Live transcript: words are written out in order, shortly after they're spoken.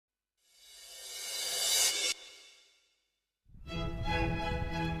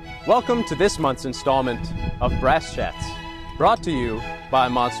Welcome to this month's installment of Brass Chats, brought to you by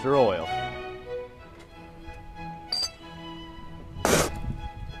Monster Oil.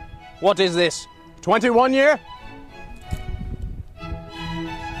 What is this? 21 year?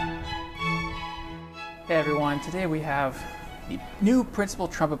 Hey everyone, today we have the new principal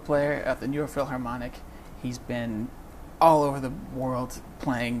trumpet player at the New York Philharmonic. He's been all over the world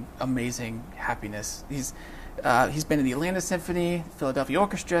playing amazing happiness. He's been in the Atlanta Symphony, Philadelphia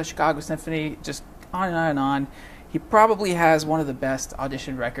Orchestra, Chicago Symphony, just on and on and on. He probably has one of the best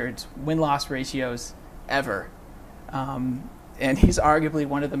audition records, win-loss ratios ever. And he's arguably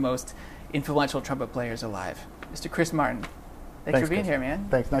one of the most influential trumpet players alive. Mr. Chris Martin, thanks for being here, man.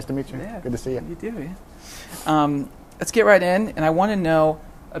 Thanks, nice to meet you. Yeah, good to see you. You do, yeah. Let's get right in, and I want to know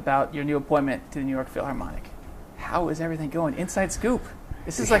about your new appointment to the New York Philharmonic. How is everything going? Inside scoop.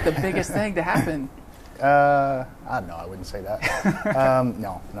 This is like the biggest thing to happen. I don't know, I wouldn't say that.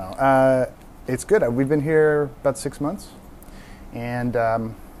 No. It's good. We've been here about 6 months, and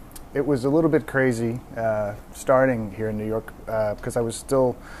it was a little bit crazy starting here in New York because I was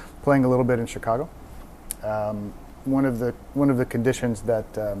still playing a little bit in Chicago. One of the conditions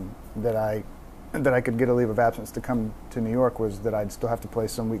that I could get a leave of absence to come to New York was that I'd still have to play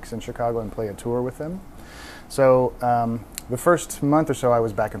some weeks in Chicago and play a tour with them. So the first month or so I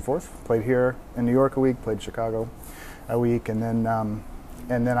was back and forth. Played here in New York a week, played Chicago a week, and then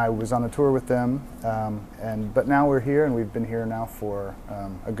I was on a tour with them. But now we're here, and we've been here now for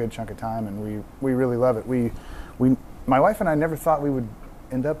a good chunk of time, and we really love it. My wife and I never thought we would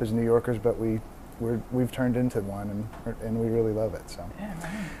end up as New Yorkers, but we've turned into one, and we really love it. So, yeah,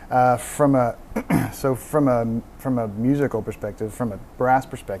 right. From a musical perspective, from a brass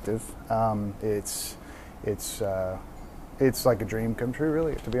perspective, it's like a dream come true,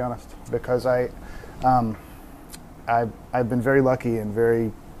 really, to be honest. Because I've been very lucky and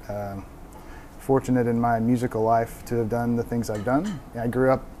very fortunate in my musical life to have done the things I've done. I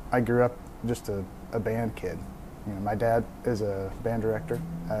grew up just a band kid. You know, my dad is a band director.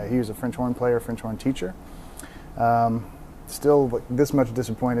 He was a French horn player, French horn teacher. Still this much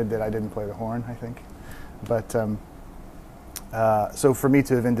disappointed that I didn't play the horn, I think. But so for me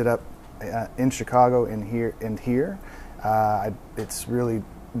to have ended up in Chicago and here, it's really,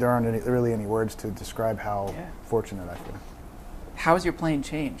 there aren't really any words to describe how fortunate I feel. How has your playing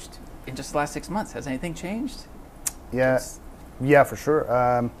changed in just the last 6 months? Has anything changed? Yeah, for sure.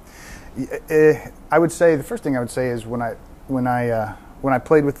 I would say the first thing I would say is when I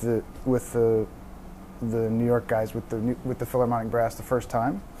played with the New York guys with the Philharmonic Brass the first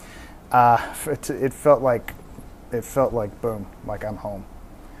time, it felt like boom, like I'm home.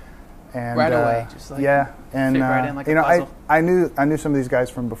 And right away, just like and fit right in like a puzzle. I knew some of these guys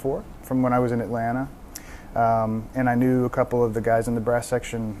from before, from when I was in Atlanta, and I knew a couple of the guys in the brass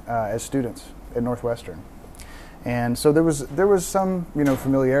section as students at Northwestern. And so there was some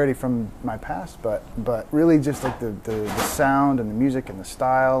familiarity from my past, but really just like the sound and the music and the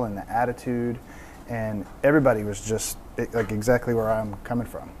style and the attitude, and everybody was just like exactly where I'm coming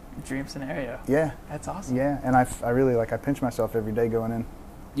from. Dream scenario. Yeah, that's awesome. Yeah, and I really I pinch myself every day going in.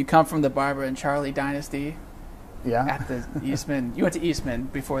 You come from the Barbara and Charlie dynasty. Yeah. At the Eastman, you went to Eastman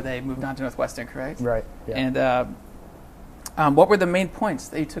before they moved on to Northwestern, correct? Right. Yeah. And what were the main points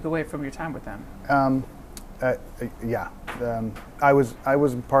that you took away from your time with them? I was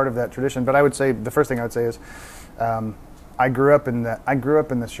part of that tradition, but I would say the first thing I would say is I grew up in the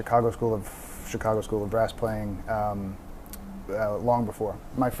Chicago School of Brass playing long before.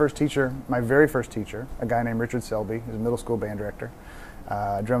 My very first teacher, a guy named Richard Selby, who's a middle school band director,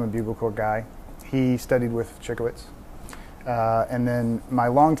 drum and bugle corps guy. He studied with Chikowitz. And then my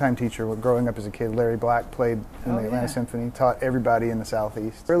longtime teacher, growing up as a kid, Larry Black, played in the Atlanta Symphony, taught everybody in the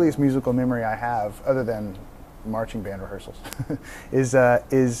Southeast. The earliest musical memory I have, other than marching band rehearsals, is the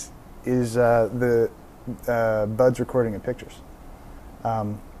Bud's recording of pictures.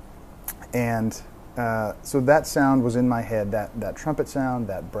 So that sound was in my head, that trumpet sound,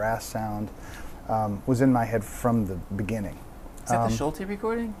 that brass sound was in my head from the beginning. Is that the Schulte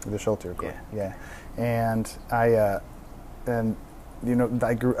recording? The Schulte recording, yeah. And I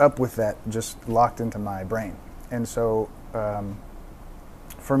grew up with that just locked into my brain. And so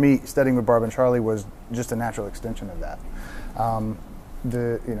for me, studying with Barbara and Charlie was just a natural extension of that.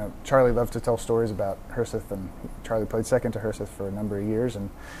 Charlie loved to tell stories about Herseth, and Charlie played second to Herseth for a number of years, and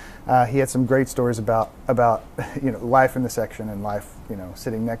he had some great stories about life in the section and life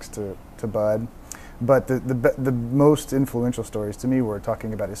sitting next to Bud. But the most influential stories to me were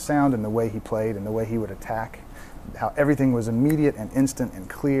talking about his sound and the way he played and the way he would attack, how everything was immediate and instant and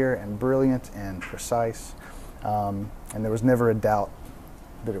clear and brilliant and precise, and there was never a doubt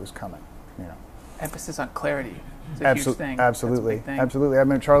that it was coming. You know. Emphasis on clarity is a huge thing. Absolutely, That's a big thing. absolutely. I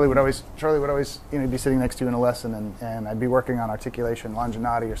mean, Charlie would always, be sitting next to you in a lesson, and I'd be working on articulation,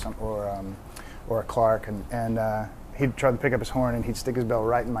 Longinati or a Clark, and he'd try to pick up his horn, and he'd stick his bell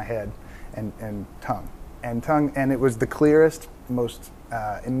right in my head, and tongue, and it was the clearest, most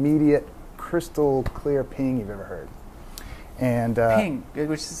immediate, crystal clear ping you've ever heard. And ping,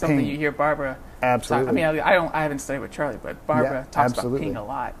 which is something ping. you hear Barbara. Absolutely. Talk. I mean, I haven't studied with Charlie, but Barbara talks about ping a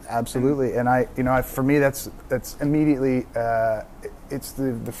lot. Absolutely, and for me, that's immediately. It's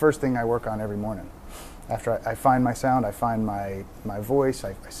the first thing I work on every morning. After I find my sound, I find my voice,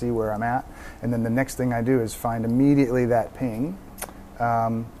 I see where I'm at, and then the next thing I do is find immediately that ping,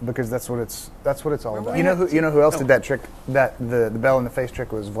 because that's what it's all about. You know who else did that trick? That the bell in the face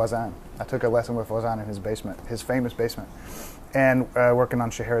trick was Voisin. I took a lesson with Voisin in his basement, his famous basement, and working on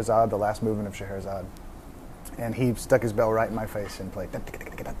Scheherazade, the last movement of Scheherazade, and he stuck his bell right in my face and played, and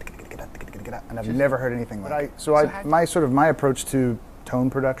I've never heard anything like it. My approach to tone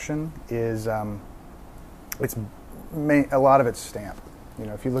production is a lot of it's stamp. You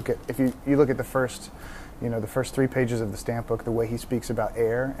know, if you look at the first 3 pages of the stamp book, the way he speaks about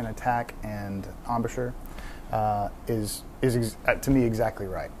air and attack and embouchure is to me exactly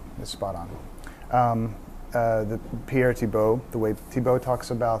right. It's spot on. The Pierre Thibault, the way Thibault talks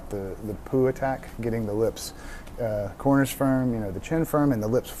about the poo attack, getting the lips corners firm, the chin firm, and the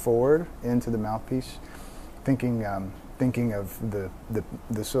lips forward into the mouthpiece, thinking of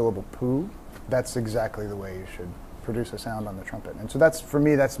the syllable poo. That's exactly the way you should produce a sound on the trumpet. And so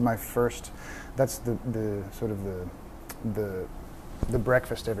that's my first. That's the sort of the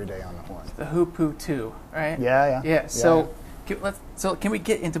breakfast every day on the horn. The hoo-poo too, right? Yeah. So can we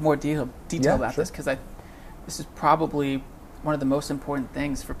get into more detail about sure. this? Because this is probably one of the most important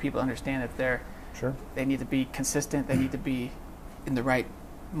things for people to understand. If they need to be consistent, they need to be in the right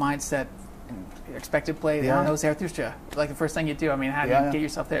mindset and expected play. They don't know Zarathustra. Like the first thing you do. I mean, how do you get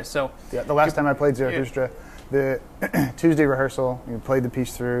yourself there? So the last time I played Zarathustra, the Tuesday rehearsal, we played the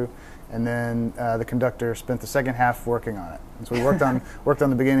piece through, and then the conductor spent the second half working on it. And so we worked on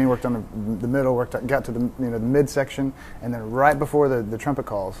the beginning, worked on the middle, got to the mid section, and then right before the trumpet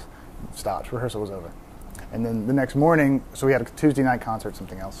calls stopped, rehearsal was over. And then the next morning, so we had a Tuesday night concert,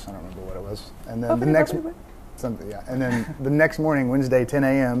 something else, I don't remember what it was. And then and then the next morning, Wednesday, 10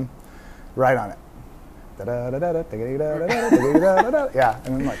 a.m., right on it. Yeah,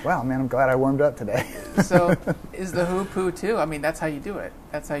 and I'm like, wow, man, I'm glad I warmed up today. So is the hoo-poo too? I mean, that's how you do it.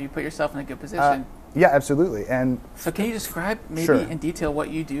 That's how you put yourself in a good position. Yeah, absolutely. And so can you describe maybe Sure. in detail what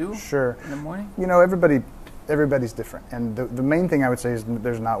you do in the morning? Everybody's different. And the main thing I would say is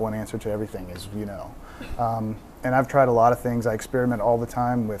there's not one answer to everything, and I've tried a lot of things. I experiment all the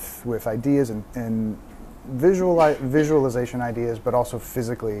time with ideas and visualization ideas, but also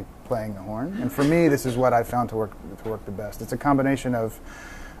physically playing the horn. And for me, this is what I found to work the best. It's a combination of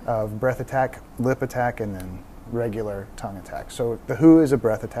breath attack, lip attack, and then regular tongue attack. So the who is a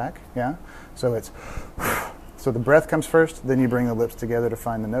breath attack, yeah? So so the breath comes first, then you bring the lips together to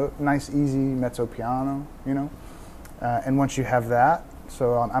find the note. Nice, easy mezzo piano, and once you have that,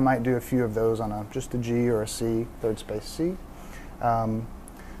 so I might do a few of those on just a G or a C, third space C.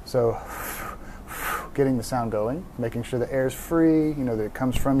 So getting the sound going, making sure the air is free, that it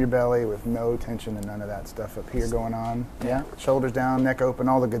comes from your belly with no tension and none of that stuff up here going on. Yeah, shoulders down, neck open,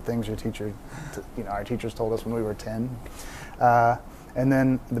 all the good things our teachers told us when we were 10. And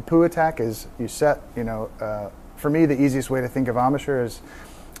then the poo attack is you set, for me the easiest way to think of embouchure is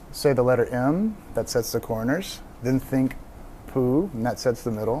say the letter M, that sets the corners, then think poo, and that sets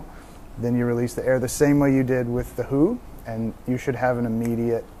the middle. Then you release the air the same way you did with the who, and you should have an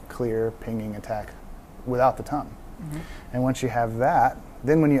immediate, clear, pinging attack without the tongue. Mm-hmm. And once you have that,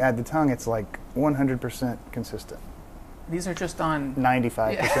 then when you add the tongue, it's like 100% consistent. These are just on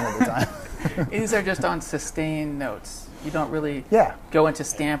 95% of the time. These are just on sustained notes. You don't really go into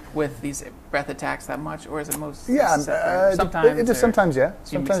stamp with these breath attacks that much, or is it most? Yeah, sometimes. Sometimes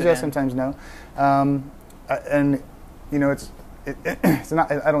sometimes no. And it's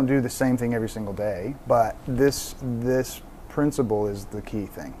not. I don't do the same thing every single day, but this principle is the key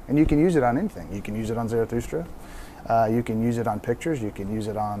thing, and you can use it on anything. You can use it on Zarathustra. You can use it on pictures. You can use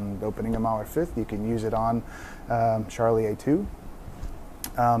it on opening a Mahler Fifth. You can use it on Charlie A2.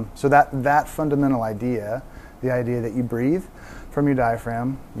 So that fundamental idea, the idea that you breathe from your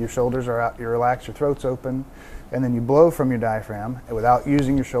diaphragm, your shoulders are out, you relax, your throat's open, and then you blow from your diaphragm without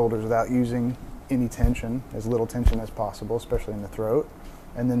using your shoulders, without using any tension, as little tension as possible, especially in the throat.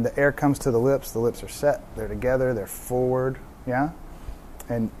 And then the air comes to the lips are set, they're together, they're forward, yeah?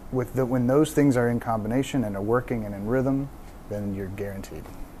 And when those things are in combination and are working and in rhythm, then you're guaranteed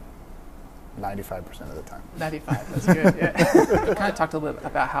 95% of the time. 95, that's good. Yeah. You kind of talked a little bit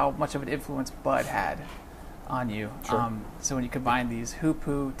about how much of an influence Bud had on you. Sure. So when you combine these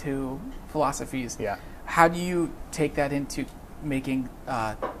hoopoo two philosophies, Yeah. how do you take that into making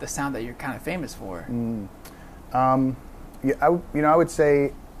the sound that you're kind of famous for? Yeah, I would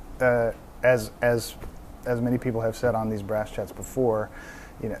say, as many people have said on these Brass Chats before,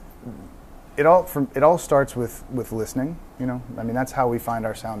 it all starts with listening. I mean, that's how we find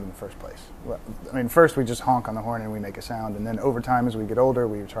our sound in the first place. I mean, first we just honk on the horn and we make a sound, and then over time, as we get older,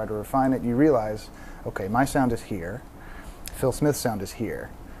 we try to refine it. You realize, okay, my sound is here. Phil Smith's sound is here.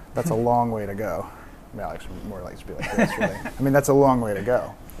 That's a long way to go. Alex more likes to be like this, really. I mean, that's a long way to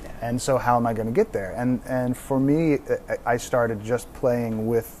go. Yeah. And so how am I going to get there? And for me, I started just playing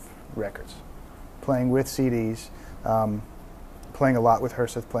with records, playing with CDs, playing a lot with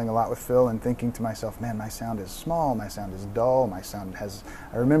Herseth, playing a lot with Phil, and thinking to myself, man, my sound is small, my sound is dull, my sound has...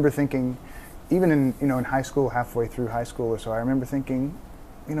 I remember thinking, even in high school, halfway through high school or so, I remember thinking,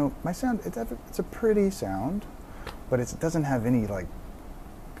 my sound, it's a pretty sound, but it doesn't have any,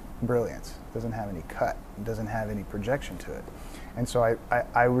 brilliance. It doesn't have any cut. It doesn't have any projection to it. And so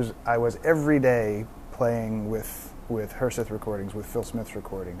I was every day playing with Herseth recordings, with Phil Smith's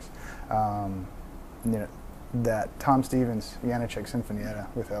recordings, that Tom Stevens Janacek Sinfonietta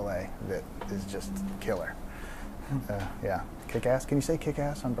with LA that is just killer. Yeah, Kick-Ass. Can you say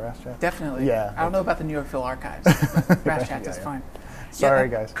Kick-Ass on Brass Chat? Definitely. Yeah. I don't know about the New York Phil archives. Brass Chats is fine. Sorry,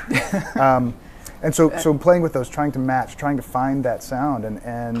 guys. And so playing with those, trying to match, trying to find that sound,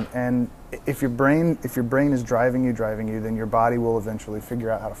 and if your brain is driving you, then your body will eventually figure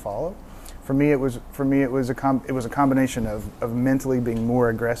out how to follow. For me, it was a combination of mentally being more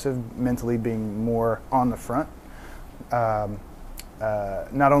aggressive, mentally being more on the front,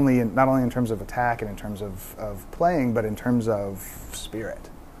 not only in terms of attack and in terms of playing, but in terms of spirit.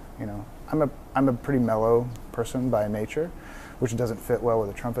 I'm a pretty mellow person by nature, which doesn't fit well with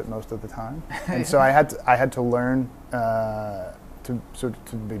a trumpet most of the time, and so I had to learn to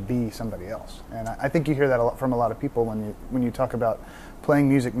be somebody else. And I think you hear that from a lot of people when you talk about playing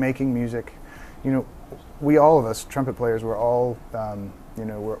music, making music. We all of us trumpet players, we're all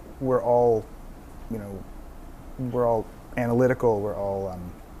we're all analytical.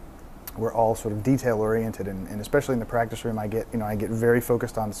 We're all sort of detail oriented, and especially in the practice room, I get very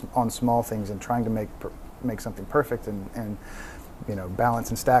focused on small things and trying to make something perfect and balance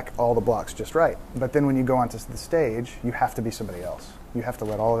and stack all the blocks just right. But then when you go onto the stage, you have to be somebody else. You have to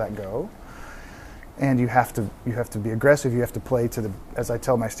let all of that go, and you have to be aggressive. You have to play as I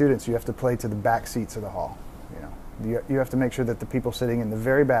tell my students, you have to play to the back seats of the hall. You have to make sure that the people sitting in the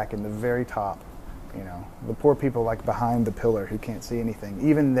very back, in the very top, the poor people behind the pillar who can't see anything,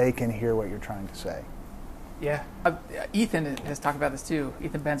 even they can hear what you're trying to say. Yeah, Ethan has talked about this too.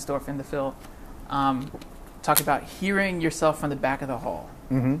 Ethan Bensdorf in the Phil talked about hearing yourself from the back of the hall,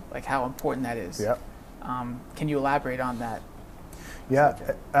 like how important that is. Yep. Can you elaborate on that? Yeah,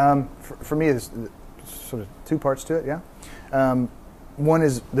 for me, there's sort of two parts to it. Yeah, one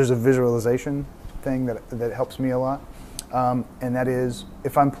is there's a visualization thing that helps me a lot, and that is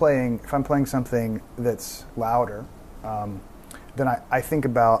if I'm playing something that's louder, then I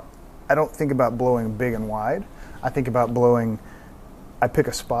don't think about blowing big and wide. I think about blowing. I pick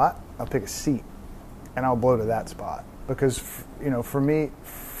a spot. I'll pick a seat, and I'll blow to that spot because for me,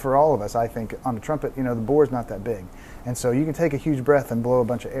 for all of us, I think on the trumpet, the bore's not that big, and so you can take a huge breath and blow a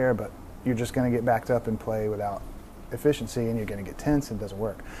bunch of air, but you're just going to get backed up and play without efficiency, and you're going to get tense, and it doesn't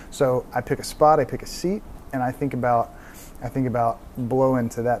work. So I pick a spot, I pick a seat, and I think about blowing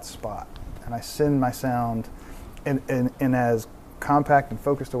to that spot, and I send my sound in as compact and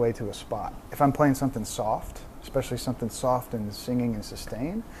focused a way to a spot. If I'm playing something soft, especially something soft and singing and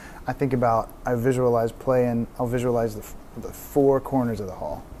sustain, I visualize the four corners of the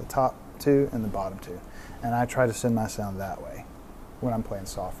hall, the top two and the bottom two, and I try to send my sound that way when I'm playing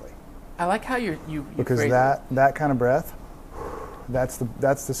softly. I like how you because phrase that kind of breath, that's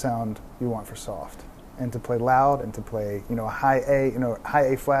the sound you want for soft, and to play loud and to play a high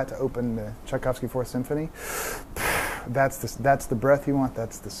A flat to open the Tchaikovsky Fourth Symphony. That's the breath you want.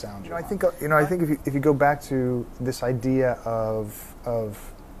 That's the sound you want. I think if you go back to this idea of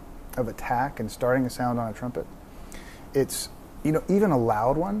attack and starting a sound on a trumpet, it's even a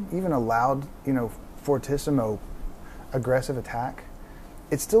loud one, even a loud fortissimo aggressive attack,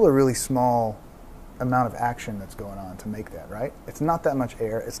 it's still a really small amount of action that's going on to make that, right? It's not that much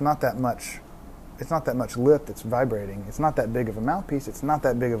air. It's not that much lip that's vibrating. It's not that big of a mouthpiece. It's not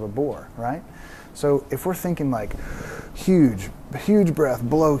that big of a bore, right? So if we're thinking huge breath,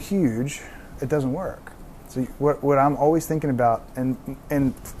 blow huge, it doesn't work. So what I'm always thinking about, and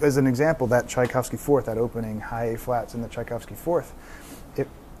as an example, that Tchaikovsky fourth, that opening high A flats in the Tchaikovsky fourth,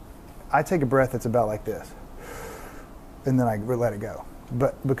 I take a breath that's about like this, and then I let it go.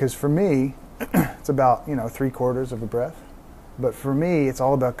 But because for me, it's about 3/4 of a breath. But for me, it's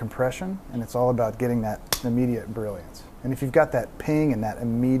all about compression, and it's all about getting that immediate brilliance. And if you've got that ping and that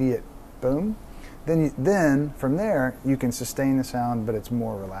immediate boom, then from there you can sustain the sound, but it's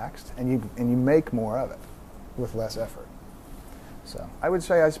more relaxed, and you make more of it with less effort. So I would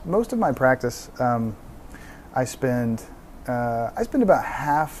say most of my practice, I spend about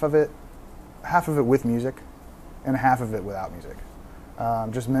half of it with music, and half of it without music.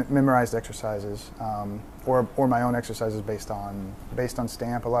 Just memorized exercises, or my own exercises based on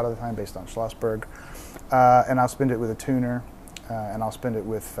stamp a lot of the time, based on Schlossberg, and I'll spend it with a tuner, and I'll spend it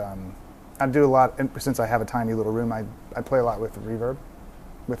with. I do a lot, and since I have a tiny little room, I play a lot with reverb,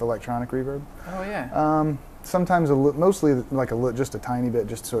 with electronic reverb. Oh yeah. Sometimes mostly like just a tiny bit,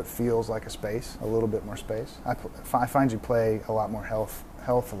 just so it feels like a space, a little bit more space. I find you play a lot more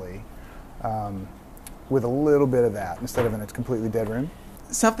healthily. With a little bit of that instead of in a completely dead room.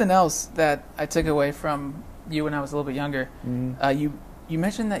 Something else that I took away from you when I was a little bit younger, you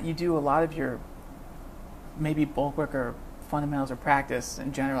mentioned that you do a lot of your maybe bulk work or fundamentals or practice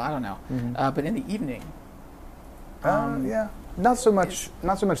in general. I don't know, but in the evening. Yeah, not so much.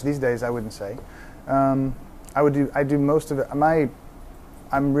 Not so much these days. I wouldn't say. I do most of it.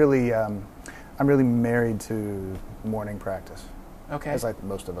 I'm really married to morning practice. Okay. As like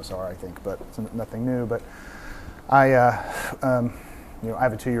most of us are, I think, but it's nothing new. But I have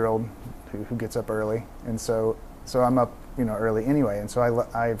a 2-year-old who gets up early, and so I'm up, early anyway. And so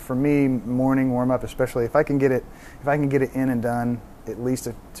for me, morning warm up, especially if I can get it in and done at least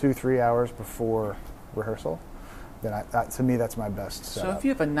 2-3 hours before rehearsal, then to me that's my best setup. So if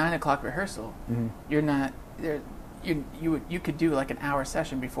you have a 9 o'clock rehearsal, you're not there. You could do like an hour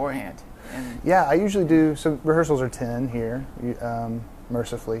session beforehand. Yeah, I usually do. So rehearsals are 10 here,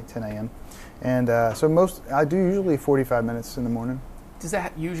 mercifully 10 a.m. And I do usually 45 minutes in the morning. Does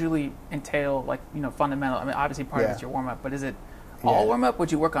that usually entail like fundamental? I mean, obviously part of it's your warm up, but is it all warm up?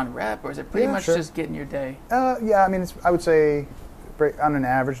 Would you work on rep, or is it pretty much just getting your day? Yeah, I mean, I would say on an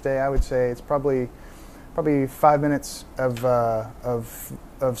average day, I would say it's probably 5 minutes of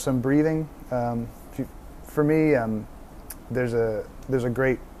some breathing. For me, there's a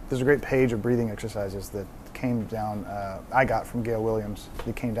great page of breathing exercises that came down. I got from Gail Williams.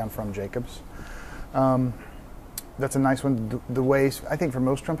 It came down from Jacobs. That's a nice one. The way, I think for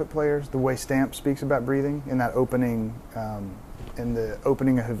most trumpet players, the way Stamp speaks about breathing in that opening, in the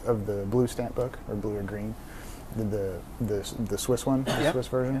opening of the blue Stamp book, or blue or green, the Swiss one, the Swiss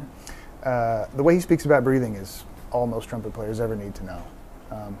version. The way he speaks about breathing is all most trumpet players ever need to know.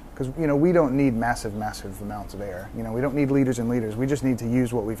 Because we don't need massive amounts of air. We don't need liters and liters. We just need to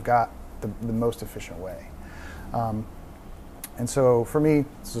use what we've got the most efficient way. And so for me,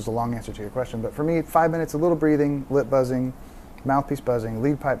 this is a long answer to your question, but for me, 5 minutes, a little breathing, lip buzzing, mouthpiece buzzing,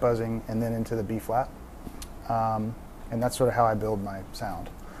 lead pipe buzzing, and then into the B flat. And that's sort of how I build my sound.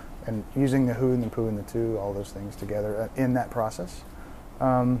 And using the who and the poo and the two, all those things together in that process.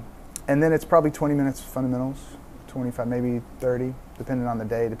 And then it's probably 20 minutes fundamentals, 25, maybe 30, depending on the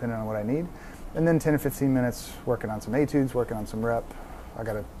day, depending on what I need. And then 10 or 15 minutes working on some etudes, working on some rep. I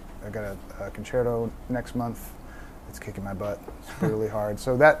got a concerto next month. It's kicking my butt. It's really hard.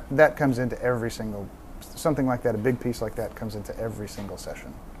 So that comes into every single, something like that, a big piece like that comes into every single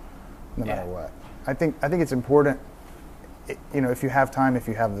session, no matter what. I think it's important, if you have time, if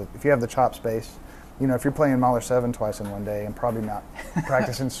you have the chop space, if you're playing Mahler 7 twice in one day and probably not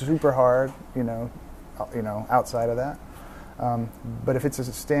practicing super hard, outside of that. But if it's a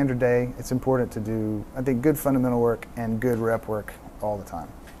standard day, it's important to do, I think, good fundamental work and good rep work all the time.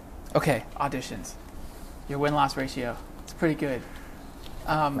 Okay, auditions. Your win-loss ratio. It's pretty good.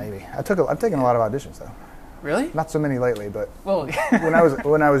 Maybe. I've taken a lot of auditions though. Really? Not so many lately, but well, when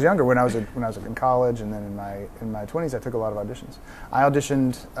I was younger, when I was in college, and then in my 20s, I took a lot of auditions. I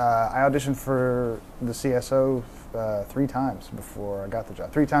auditioned for the CSO 3 times before I got the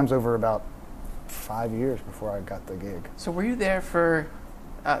job. 3 times over about 5 years before I got the gig. So were you there for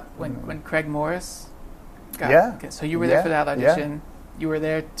when Craig Morris got? Yeah. Okay, so you were there for that audition. Yeah. You were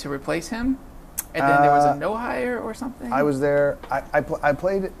there to replace him, and then there was a no hire or something. I was there. I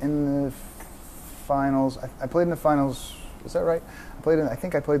played in the finals. I played in the finals. Is that right? I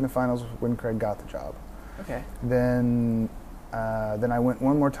think I played in the finals when Craig got the job. Okay. Then I went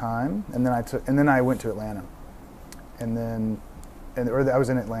one more time, and then I went to Atlanta, or I was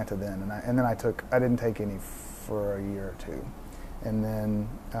in Atlanta then, and then I didn't take any for a year or two, and then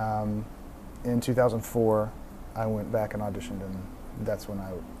in 2004, I went back and auditioned, and that's when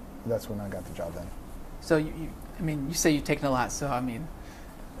I got the job then. So I mean, you say you've taken a lot. So I mean,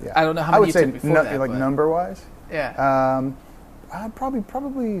 Yeah. I don't know how I many would you say took before that. like but number-wise, yeah,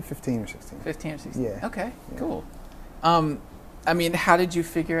 probably 15 or 16. 15 or 16. Yeah. Okay. Yeah. Cool. I mean, how did you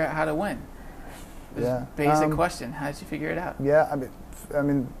figure out how to win? This Yeah. Basic question. How did you figure it out? Yeah, I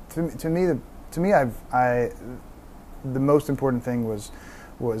mean, to me, the most important thing was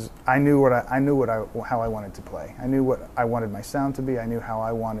I knew how I wanted to play. I knew what I wanted my sound to be. I knew how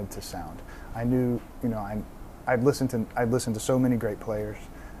I wanted to sound. I knew, I'd listened to so many great players.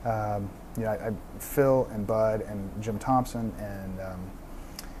 Phil and Bud and Jim Thompson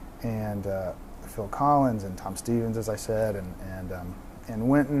and Phil Collins and Tom Stevens, as I said, and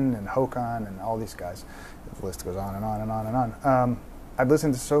Wynton and Håkan and all these guys. The list goes on and on and on and on. I'd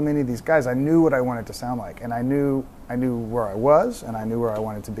listened to so many of these guys. I knew what I wanted to sound like, and I knew where I was, and I knew where I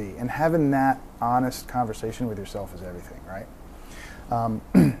wanted to be. And having that honest conversation with yourself is everything, right?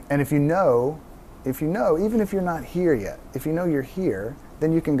 And if you know, even if you're not here yet, if you know you're here,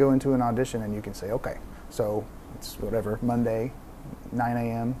 then you can go into an audition and you can say, okay, so it's whatever, Monday, 9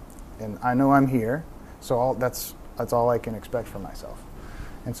 a.m., and I know I'm here, so that's all I can expect from myself.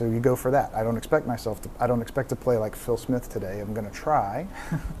 And so you go for that. I don't expect to play like Phil Smith today. I'm going to try,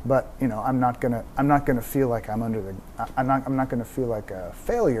 but I'm not going to feel like I'm not going to feel like a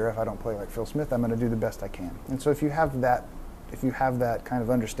failure if I don't play like Phil Smith. I'm going to do the best I can. And so if you have that kind of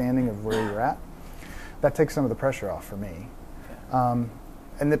understanding of where you're at, that takes some of the pressure off for me.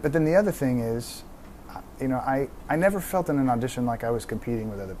 But then the other thing is, I never felt in an audition like I was competing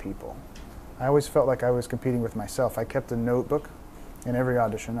with other people. I always felt like I was competing with myself. I kept a notebook in every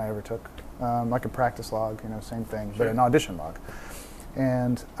audition I ever took, like a practice log, same thing, but an audition log.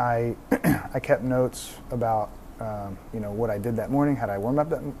 And I kept notes about, what I did that morning. How did I warm up?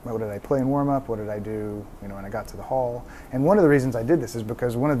 What did I play in warm up? What did I do, when I got to the hall? And one of the reasons I did this is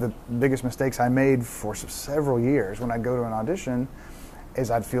because one of the biggest mistakes I made for several years when I'd go to an audition is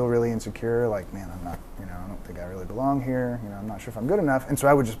I'd feel really insecure, like, man, I'm not, I don't think I really belong here. I'm not sure if I'm good enough. And so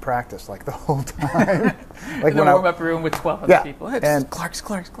I would just practice like the whole time. Like in the warm-up room with 12 other people. It's and Clark's.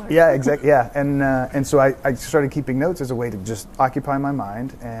 Yeah, exactly. Yeah, and so I started keeping notes as a way to just occupy my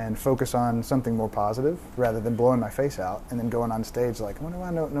mind and focus on something more positive rather than blowing my face out and then going on stage like, I wonder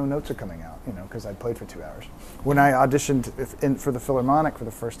why no notes are coming out, because I played for 2 hours. When I auditioned for the Philharmonic for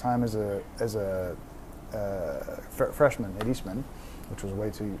the first time as a freshman at Eastman, which was way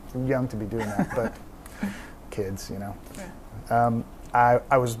too young to be doing that, but kids, Yeah.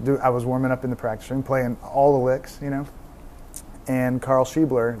 I was warming up in the practice room, playing all the licks, and Carl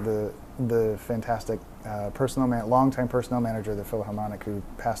Schiebler, the fantastic longtime personnel manager of the Philharmonic, who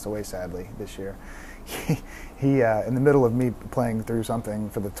passed away sadly this year, he in the middle of me playing through something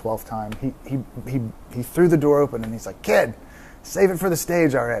for the 12th time, he threw the door open and he's like, "Kid, save it for the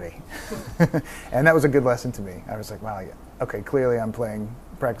stage already." And that was a good lesson to me. I was like, wow, yeah, okay, clearly I'm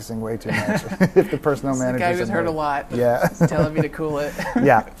practicing way too much. If the personnel manager, the guy who's heard a lot, yeah, is telling me to cool it.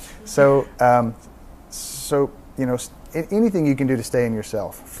 Yeah. So anything you can do to stay in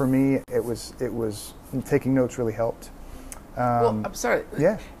yourself. For me, it was taking notes really helped. Well, I'm sorry.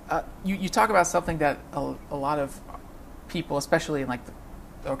 Yeah. You talk about something that a lot of people, especially in like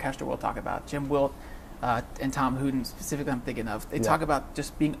the orchestra, will talk about. Jim Wilt and Tom Hooten, specifically, I'm thinking of. They talk about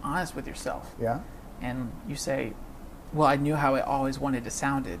just being honest with yourself. Yeah. And you say, well, I knew how I always wanted to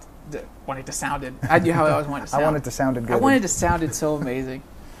sound it. I knew how I always wanted to sound. I wanted to sound good. I wanted to sound it so amazing.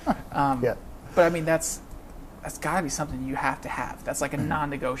 Yeah. But I mean, that's got to be something you have to have. That's like a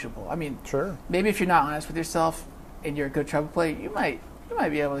non-negotiable. I mean, sure. Maybe if you're not honest with yourself and you're a good trumpet player, you might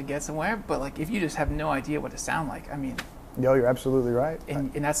be able to get somewhere. But like, if you just have no idea what to sound like, I mean, no, you're absolutely right.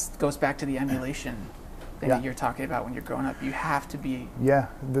 And that goes back to the emulation thing that you're talking about when you're growing up. You have to be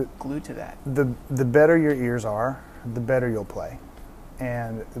glued to that. The better your ears are, the better you'll play.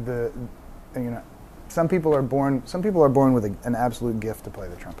 And some people are born with an absolute gift to play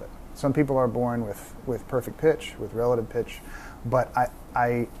the trumpet. Some people are born with perfect pitch, with relative pitch. But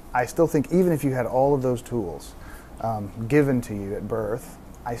I still think even if you had all of those tools given to you at birth,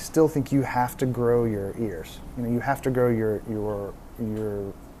 I still think you have to grow your ears. You have to grow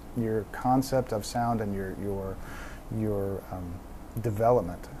your concept of sound, and your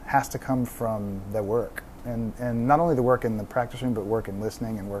development has to come from the work, and not only the work in the practice room, but work in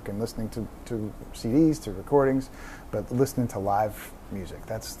listening, and work in listening to CDs, to recordings, but listening to live music.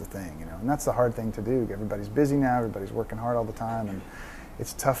 That's the thing, and that's the hard thing to do. Everybody's busy now. Everybody's working hard all the time, and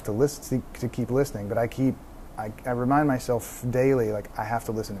it's tough to keep listening. But I remind myself daily, like, I have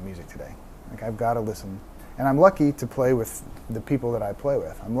to listen to music today. Like, I've got to listen. And I'm lucky to play with the people that I play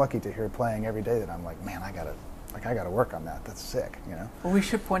with. I'm lucky to hear playing every day that I'm like, man, I gotta work on that. That's sick, you know. Well, we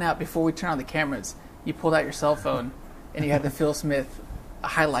should point out before we turn on the cameras, you pulled out your cell phone and you had the Phil Smith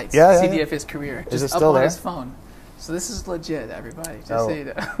highlights CD of his career Is just it up still on there? his phone. So this is legit, everybody. Just so you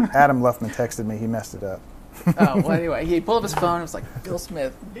know. Adam Luffman texted me. He messed it up. Oh, well, anyway, he pulled up his phone and was like, Phil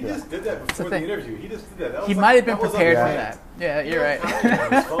Smith. He just did that before the interview. He just did that. He might have been prepared for that. Yeah, you're right.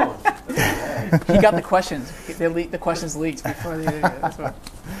 He got the questions. The questions leaked before the interview. That's what.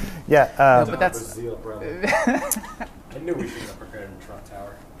 Yeah. But that's. I knew we shouldn't have prepared in Trump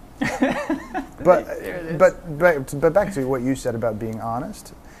Tower. But back to what you said about being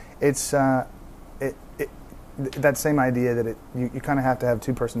honest. It's that same idea that you kind of have to have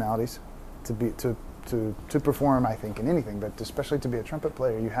two personalities to perform, I think, in anything, but especially to be a trumpet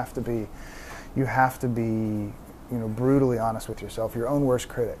player, you have to be brutally honest with yourself, your own worst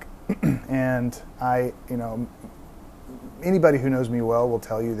critic. And anybody who knows me well will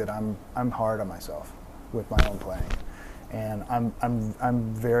tell you that I'm hard on myself with my own playing, and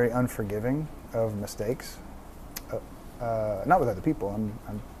I'm very unforgiving of mistakes. Not with other people. I'm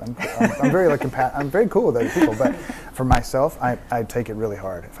very I'm very cool with other people, but for myself, I take it really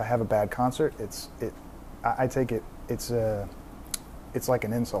hard. If I have a bad concert, I take it. It's like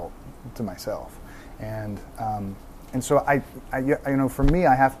an insult to myself, and so for me,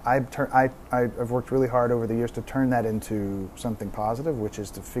 I've worked really hard over the years to turn that into something positive, which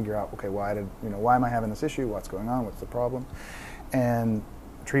is to figure out, okay, why am I having this issue? What's going on? What's the problem? And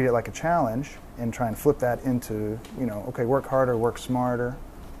treat it like a challenge and try and flip that into, okay, work harder, work smarter,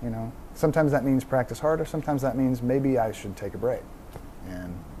 Sometimes that means practice harder. Sometimes that means maybe I should take a break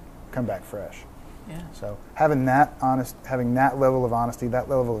and come back fresh. Yeah. So having that level of honesty, that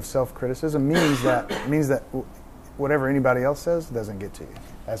level of self-criticism means that whatever anybody else says doesn't get to you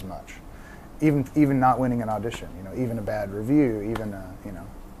as much. Even not winning an audition, even a bad review, even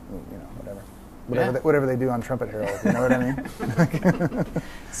whatever. Whatever they do on Trumpet Herald, you know what I mean?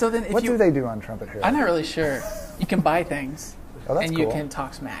 So then, what do they do on Trumpet Herald? I'm not really sure. You can buy things, and you can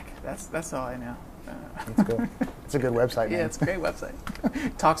talk smack. That's all I know. That's good. It's a good website. Yeah, man. it's a great website.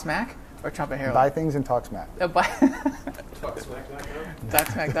 Talk smack or Trumpet Herald? Buy things and talk smack. Talksmack.com.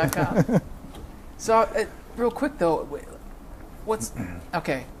 Talksmack.com. So, real quick though, what's the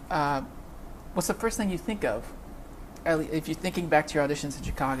first thing you think of? If you're thinking back to your auditions in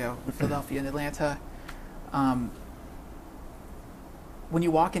Chicago, Philadelphia, and Atlanta, when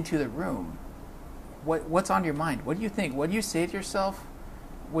you walk into the room, what's on your mind? What do you think? What do you say to yourself?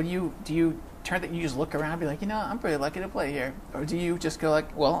 Do you turn that? You just look around and be like, I'm pretty lucky to play here, or do you just go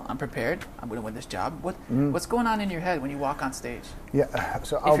like, well, I'm prepared. I'm going to win this job. What's going on in your head when you walk on stage? Yeah.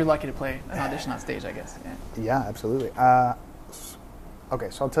 So if you're lucky to play an audition on stage, I guess. Yeah, absolutely.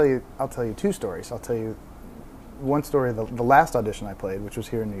 Okay, so I'll tell you two stories. I'll tell you one story, the last audition I played, which was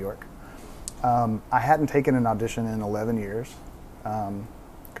here in New York. I hadn't taken an audition in 11 years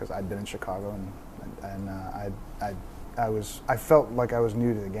because I'd been in Chicago, and I felt like I was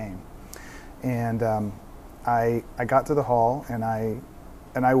new to the game. And I got to the hall, and I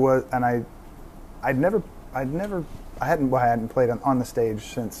hadn't played on the stage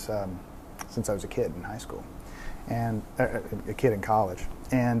since I was a kid in high school, and a kid in college,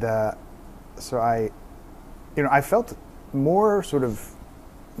 and so I felt more sort of,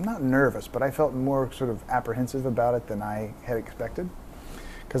 not nervous, but I felt more sort of apprehensive about it than I had expected,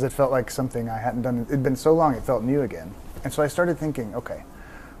 because it felt like something I hadn't done. It'd been so long, it felt new again. And so I started thinking, okay,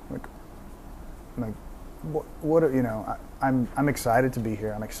 I'm excited to be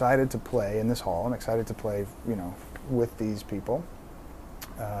here. I'm excited to play in this hall. I'm excited to play, with these people,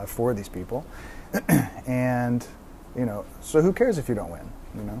 for these people, and so who cares if you don't win?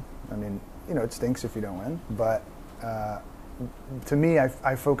 I mean, it stinks if you don't win, but to me,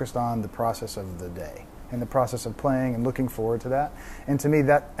 I focused on the process of the day and the process of playing and looking forward to that. And to me,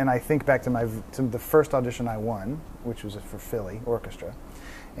 and I think back to the first audition I won, which was for Philly Orchestra,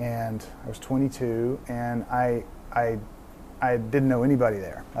 and I was 22, and I didn't know anybody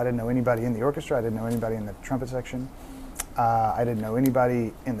there. I didn't know anybody in the orchestra. I didn't know anybody in the trumpet section. I didn't know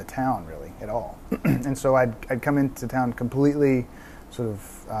anybody in the town really at all. And so I'd come into town completely sort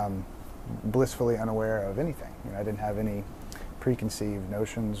of blissfully unaware of anything. I didn't have any preconceived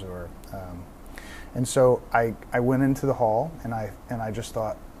notions and so I went into the hall, and I just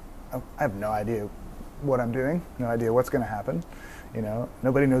thought, oh, I have no idea what I'm doing, no idea what's going to happen.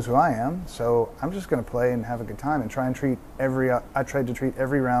 Nobody knows who I am, so I'm just going to play and have a good time and try and treat I tried to treat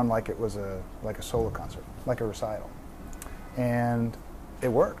every round like it was like a solo concert, like a recital, and it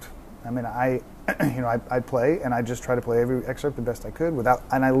worked. I mean, I'd play, and I just try to play every excerpt the best I could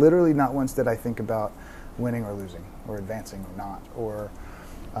and I literally not once did I think about winning or losing, or advancing or not, or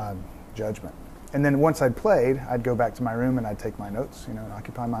judgment. And then once I'd played, I'd go back to my room and I'd take my notes, and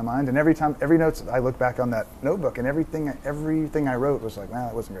occupy my mind. And every note I look back on that notebook, and everything I wrote was like,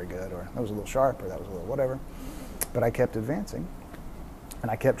 that wasn't very good, or that was a little sharp, or that was a little whatever. But I kept advancing, and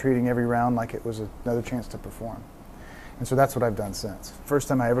I kept treating every round like it was another chance to perform. And so that's what I've done since. First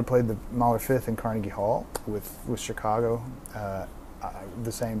time I ever played the Mahler Fifth in Carnegie Hall with Chicago, it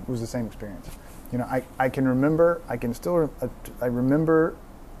was the same experience. I remember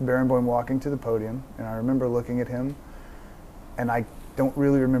Barenboim walking to the podium, and I remember looking at him, and I don't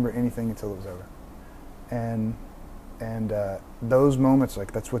really remember anything until it was over. And those moments,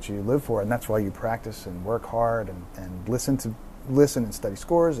 like, that's what you live for, and that's why you practice and work hard and listen and study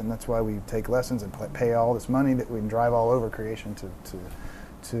scores, and that's why we take lessons and pay all this money that we can drive all over creation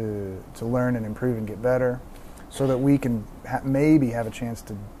to learn and improve and get better, so that we can maybe have a chance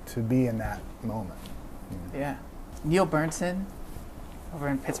to be in that moment. Yeah. Neil Bernson over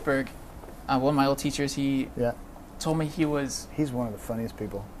in Pittsburgh, one of my old teachers, he told me he's one of the funniest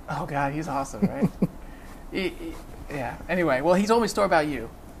people. Oh God, he's awesome, right? Yeah. Anyway, well, he told me a story about you,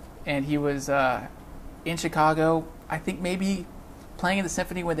 and he was in Chicago. I think maybe playing in the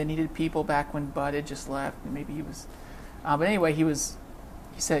symphony when they needed people back when Bud had just left. And maybe he was, but anyway, he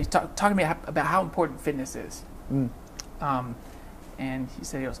said he's talking to me about how important fitness is. And he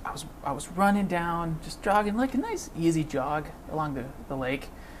said, I was running down, just jogging, like a nice easy jog along the lake,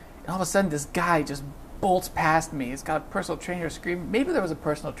 and all of a sudden this guy just bolts past me. He's got a personal trainer screaming. Maybe there was a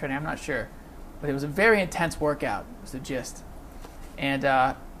personal trainer, I'm not sure. But it was a very intense workout, was the gist. And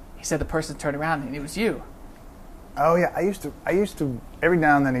he said the person turned around and it was you. Oh yeah, I used to every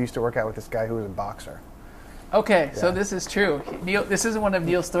now and then I used to work out with this guy who was a boxer. Okay, so this is true. Neil, this isn't one of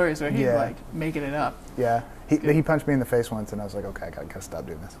Neil's stories where he's like making it up. Yeah, he punched me in the face once, and I was like, okay, I gotta stop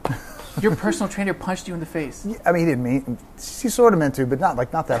doing this. Your personal trainer punched you in the face? Yeah, I mean, he didn't mean. He sort of meant to, but not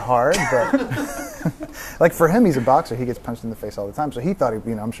that hard. But like for him, he's a boxer. He gets punched in the face all the time. So he thought,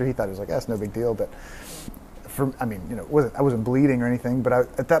 I'm sure he thought it was like, that's no big deal. But I wasn't bleeding or anything. But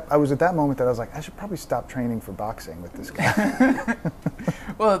I was at that moment that I was like, I should probably stop training for boxing with this guy.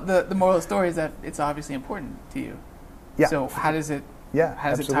 Well, the moral of the story is that it's obviously important to you. Yeah. So how does it? Yeah, how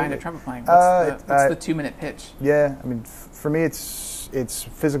does absolutely. it tie into trumpet playing? What's the 2-minute pitch? Yeah, I mean, for me, it's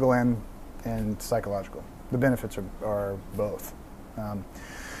physical and psychological. The benefits are both.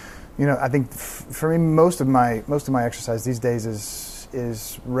 I think for me, most of my exercise these days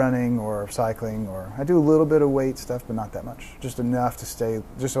is running or cycling, or I do a little bit of weight stuff, but not that much. Just enough to stay,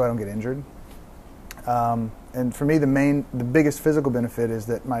 just so I don't get injured. And for me, the biggest physical benefit is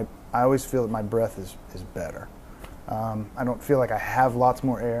that I always feel that my breath is better. I don't feel like I have lots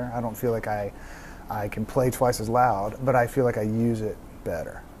more air. I don't feel like I can play twice as loud, but I feel like I use it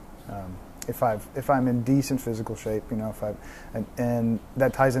better. If I'm in decent physical shape, and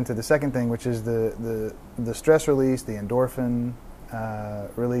that ties into the second thing, which is the stress release, the endorphin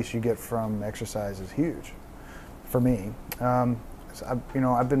release you get from exercise is huge for me. So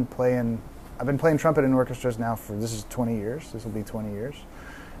I've been playing trumpet in orchestras now this is 20 years. This will be 20 years,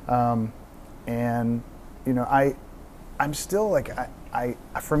 and I'm still like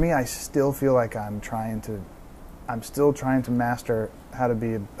for me, I still feel like I'm still trying to master how to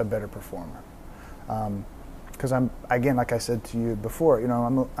be a better performer. Because I'm, again, like I said to you before,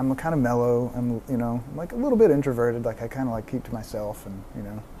 I'm kind of mellow. I'm like a little bit introverted. Like I kind of like keep to myself,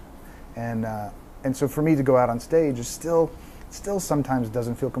 and so for me to go out on stage is still sometimes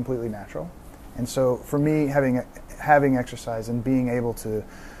doesn't feel completely natural. And so for me, having exercise and being able to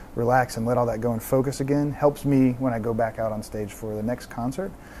relax and let all that go and focus again helps me when I go back out on stage for the next concert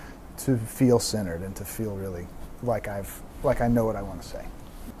to feel centered and to feel really like I know what I want to say.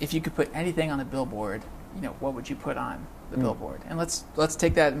 If you could put anything on a billboard, what would you put on the billboard? And let's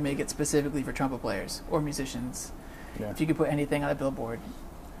take that and make it specifically for trumpet players or musicians. Yeah. If you could put anything on a billboard,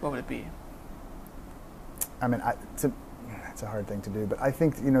 what would it be? I mean, it's a hard thing to do, but I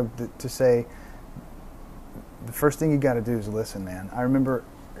think to say the first thing you got to do is listen, man. I remember,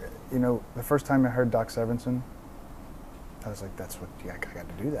 the first time I heard Doc Severinsen, I was like, I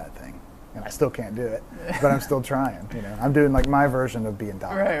got to do that thing. And I still can't do it, but I'm still trying. I'm doing like my version of being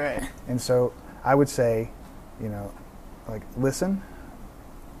Doc. Right. And so I would say, like listen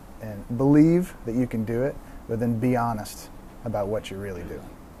and believe that you can do it, but then be honest about what you're really doing.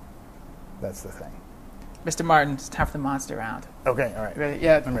 That's the thing. Mr. Martin, it's time for the monster round. Okay, all right. Ready?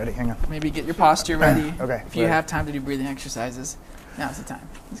 Yeah. I'm ready. Hang on. Maybe get your posture ready. Okay. If you have time to do breathing exercises, now's the time.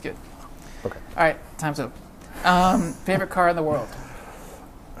 It's good. Okay. All right, time's up. Favorite car in the world?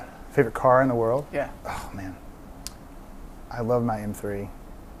 Favorite car in the world? Yeah. Oh, man. I love my M3.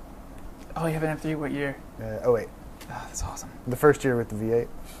 Oh, you have an M3? What year? 08. Oh, that's awesome. The first year with the V8.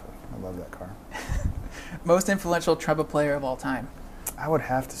 I love that car. Most influential trumpet player of all time. I would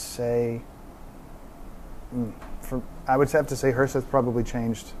have to say, Herseth probably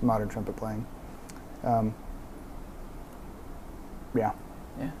changed modern trumpet playing. Yeah.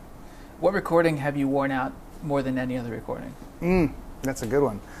 Yeah. What recording have you worn out more than any other recording? That's a good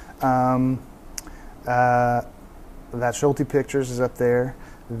one. That Schulte Pictures is up there.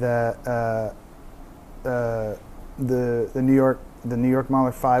 The New York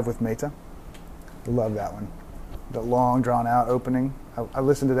Mahler 5 with Mehta. Love that one. The long drawn out opening. I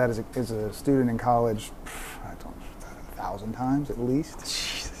listened to that as a student in college. I don't know, 1,000 times at least.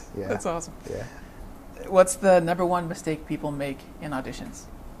 Jesus, Yeah. that's awesome. Yeah. What's the number one mistake people make in auditions?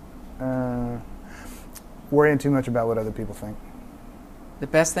 Worrying too much about what other people think. The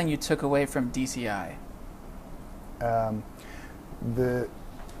best thing you took away from DCI?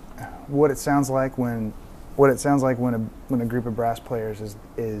 What it sounds like when a group of brass players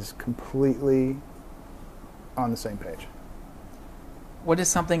is completely on the same page. What is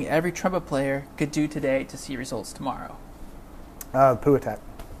something every trumpet player could do today to see results tomorrow? Poo attack.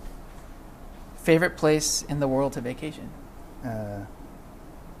 Favorite place in the world to vacation? Yeah,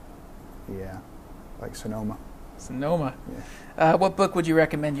 like Sonoma. Sonoma. Yeah. What book would you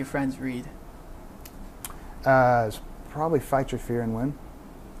recommend your friends read? It's probably Fight Your Fear and Win.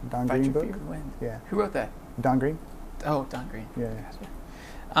 Don Fight Green Your book. Fear and Win. Yeah. Who wrote that? Don Green. Oh, Don Green. Yeah.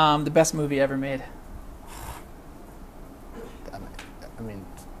 The best movie ever made? I mean,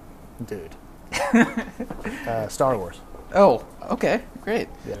 dude. Star Wars. Oh, okay, great.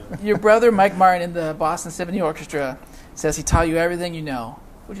 Yeah. Your brother, Mike Martin, in the Boston Symphony Orchestra, says he taught you everything you know.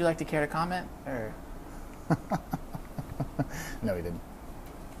 Would you like to care to comment? Or No, he didn't.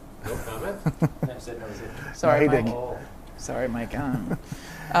 No comment? I said no, he didn't. sorry, No, he Mike. didn't. Oh. Sorry, Mike. He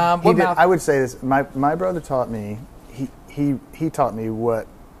What did. mouth? I would say this. My brother taught me. He taught me what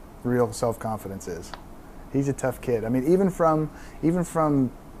real self-confidence is. He's a tough kid. I mean, even from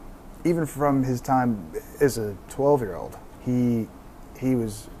his time as a 12-year-old, he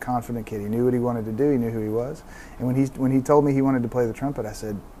was a confident kid. He knew what he wanted to do. He knew who he was. And when he told me he wanted to play the trumpet, I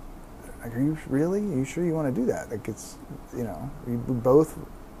said, "Are you really? Are you sure you want to do that? Like it's you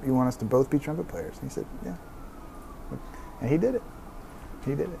want us to both be trumpet players?" And he said, "Yeah." And he did it.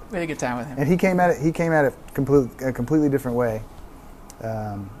 He did it. We had a good time with him. And he came at it a completely different way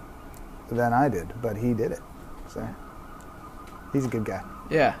than I did, but he did it. So he's a good guy.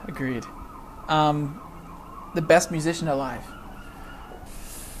 Yeah, agreed. The best musician alive?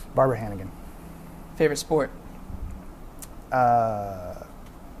 Barbara Hannigan. Favorite sport? For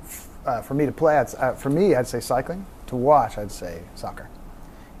me to play, I'd say cycling. To watch, I'd say soccer.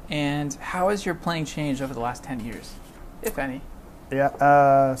 And how has your playing changed over the last 10 years, if any?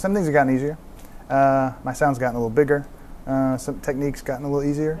 Yeah, some things have gotten easier. My sound's gotten a little bigger. Some techniques gotten a little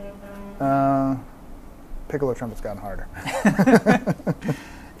easier. Piccolo trumpet's gotten harder.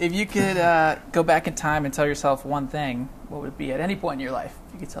 If you could go back in time and tell yourself one thing, what would it be at any point in your life?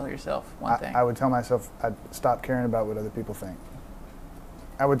 If you could tell yourself one thing. I would tell myself I'd stop caring about what other people think.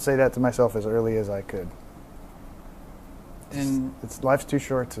 I would say that to myself as early as I could. And Life's too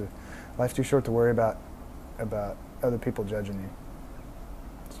short to worry about other people judging you.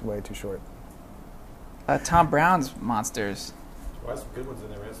 It's way too short. Tom Brown's Monsters. Well, that's some good ones in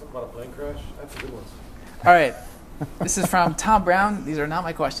there, man. Something about a plane crash. That's some good ones. All right. This is from Tom Brown. These are not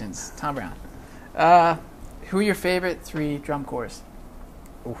my questions. Tom Brown. Who are your favorite 3 drum corps?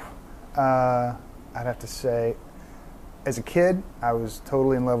 I'd have to say, as a kid, I was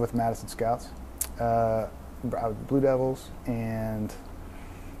totally in love with Madison Scouts. I was Blue Devils, and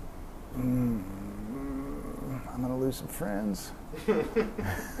I'm going to lose some friends.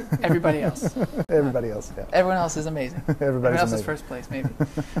 Everybody else. Everybody else, yeah. Everyone else is amazing. Everyone else is amazing. first place, maybe.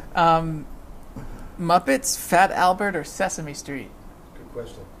 Muppets, Fat Albert, or Sesame Street? Good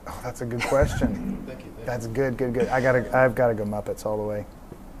question. Oh, that's a good question. Thank you. That's good. I've got to go Muppets all the way.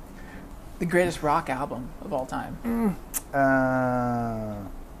 The greatest rock album of all time? I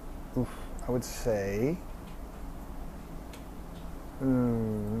would say. I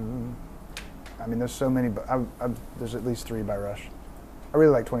mean, there's so many, but there's at least 3 by Rush. I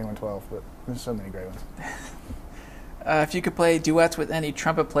really like 2112, but there's so many great ones. If you could play duets with any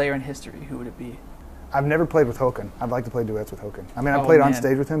trumpet player in history, who would it be? I've never played with Håkan. I'd like to play duets with Håkan. I mean, I Oh, played on man.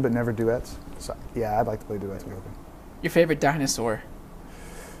 stage with him, but never duets. So, yeah, I'd like to play duets with Håkan. Your favorite dinosaur?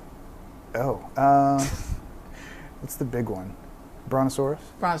 Oh, what's the big one? Brontosaurus?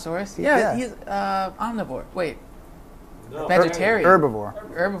 Brontosaurus? Yeah. He's omnivore. Wait. No. Vegetarian. Herbivore.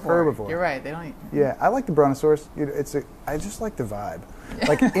 Herbivore. You're right. They don't eat. Yeah, I like the Brontosaurus. I just like the vibe.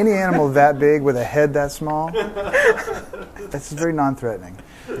 Like any animal that big with a head that small, that's very non-threatening.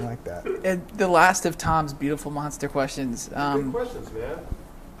 I like that. And the last of Tom's beautiful monster questions. Good questions, man.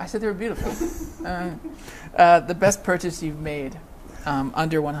 I said they were beautiful. The best purchase you've made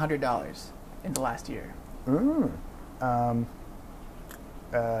under $100 in the last year.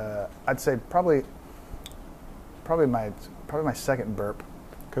 I'd say probably my second burp,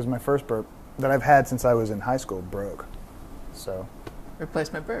 because my first burp that I've had since I was in high school broke. So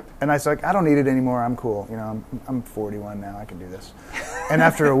Replacement burp. And I was like, I don't need it anymore. I'm cool. You know, I'm 41 now. I can do this. And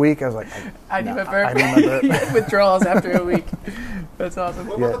after a week, I was like, I need my burp. I need my burp. You had withdrawals after a week. That's awesome.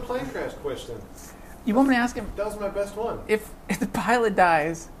 What about the plane crash question? You want me to ask him? That was my best one. If the pilot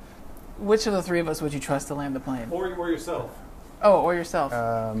dies, which of the three of us would you trust to land the plane? Or yourself. Oh, or yourself.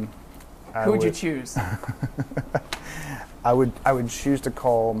 Who would you choose? I would choose to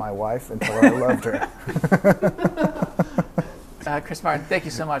call my wife and tell her I loved her. Chris Martin, thank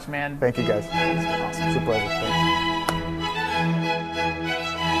you so much, man. Thank you, guys. It's been awesome. It's a pleasure. Thanks.